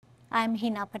I'm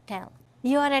Heena Patel.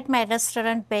 You are at my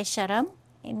restaurant Besharam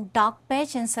in Dock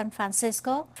Beach in San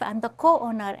Francisco. I'm the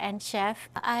co-owner and chef.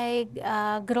 I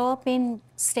grew up in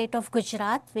state of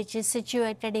Gujarat, which is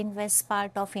situated in west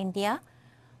part of India.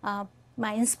 Uh,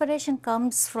 my inspiration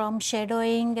comes from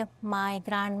shadowing my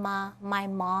grandma, my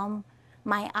mom,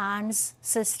 my aunts,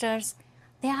 sisters.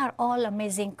 They are all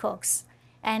amazing cooks.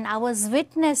 And I was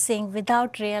witnessing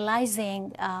without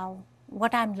realizing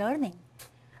what I'm learning.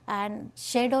 And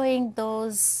shadowing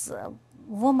those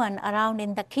women around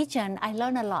in the kitchen, I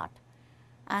learned a lot.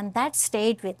 And that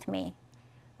stayed with me.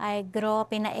 I grew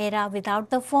up in an era without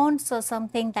the phone, so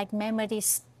something like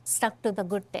memories stuck to the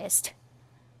good taste.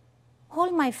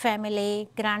 All my family,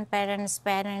 grandparents,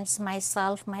 parents,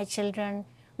 myself, my children,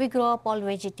 we grew up all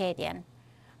vegetarian.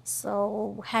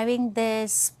 So having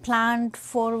this plant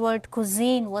forward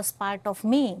cuisine was part of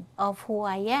me, of who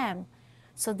I am.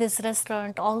 So this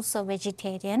restaurant also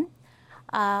vegetarian.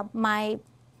 My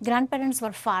grandparents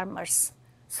were farmers.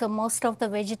 So most of the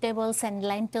vegetables and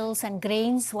lentils and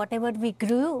grains, whatever we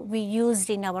grew, we used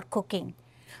in our cooking.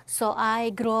 So I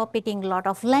grew up eating a lot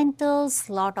of lentils,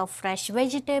 lot of fresh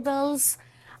vegetables.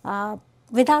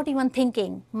 Without even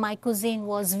thinking, my cuisine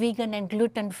was vegan and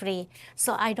gluten-free.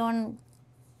 So I don't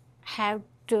have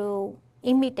to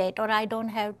imitate, or I don't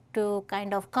have to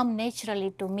kind of come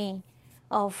naturally to me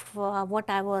of what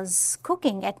I was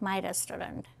cooking at my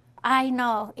restaurant. I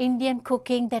know Indian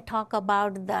cooking, they talk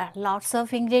about the lots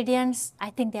of ingredients. I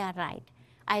think they are right.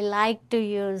 I like to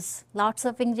use lots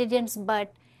of ingredients,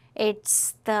 but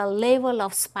it's the level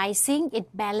of spicing,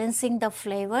 it balancing the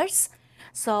flavors.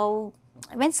 So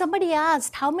when somebody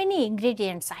asked how many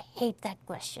ingredients, I hate that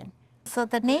question. So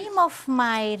the name of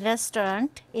my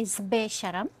restaurant is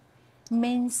Besharam,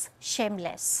 means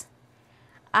shameless.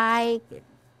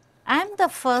 I'm the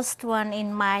first one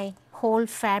in my whole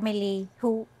family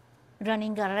who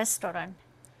running a restaurant.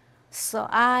 So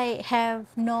I have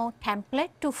no template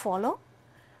to follow.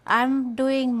 I'm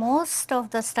doing most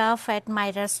of the stuff at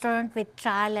my restaurant with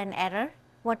trial and error.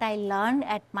 What I learned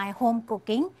at my home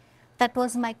cooking, that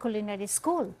was my culinary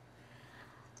school.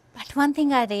 But one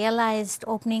thing I realized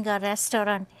opening a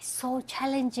restaurant is so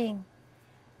challenging,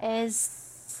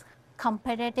 is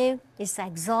competitive, is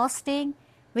exhausting,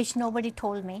 which nobody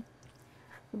told me.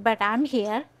 But I'm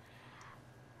here.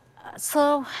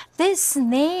 So this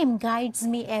name guides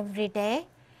me every day.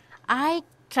 I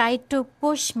try to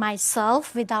push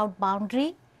myself without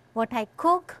boundary. What I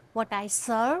cook, what I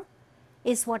serve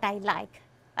is what I like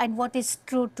and what is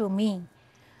true to me.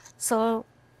 So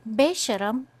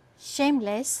Besharam,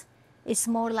 shameless, is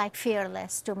more like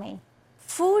fearless to me.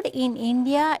 Food in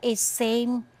India is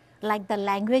same like the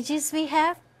languages we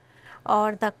have,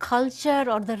 or the culture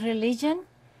or the religion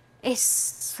is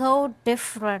so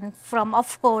different from,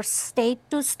 of course, state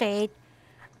to state,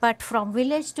 but from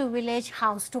village to village,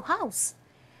 house to house.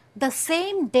 The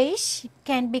same dish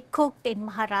can be cooked in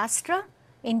Maharashtra,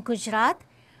 in Gujarat,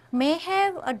 may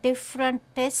have a different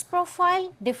taste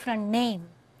profile, different name.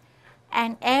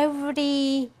 And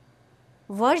every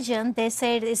version they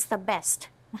said is the best.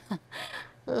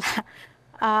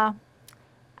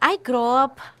 I grew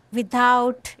up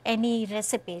without any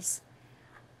recipes.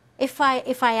 If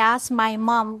I ask my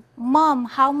mom,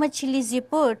 how much chilies you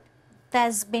put,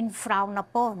 that's been frowned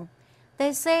upon.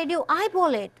 They said you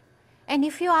eyeball it. And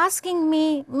if you're asking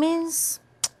me, means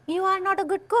you are not a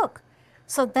good cook.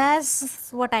 So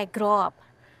that's what I grew up.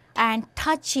 And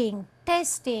touching,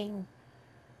 tasting,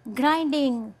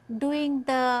 grinding, doing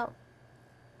the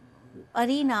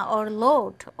arena or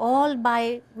load all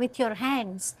by with your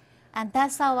hands. And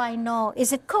that's how I know,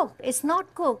 is it cooked, it's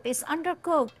not cooked, it's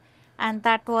undercooked. And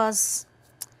that was,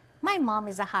 my mom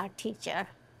is a hard teacher,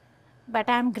 but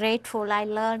I'm grateful. I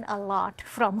learned a lot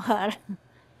from her.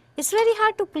 It's very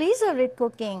hard to please her with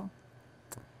cooking.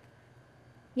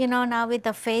 You know, now with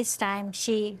the FaceTime,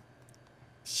 she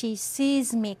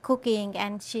sees me cooking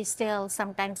and she's still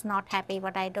sometimes not happy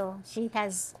what I do. She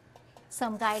has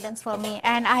some guidance for me,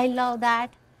 and I love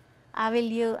that.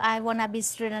 I wanna be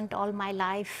student all my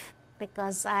life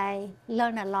because I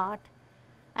learn a lot.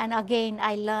 And again,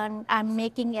 I'm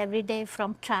making every day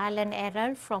from trial and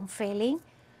error, from failing,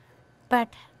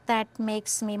 but that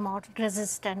makes me more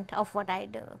resistant of what I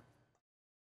do.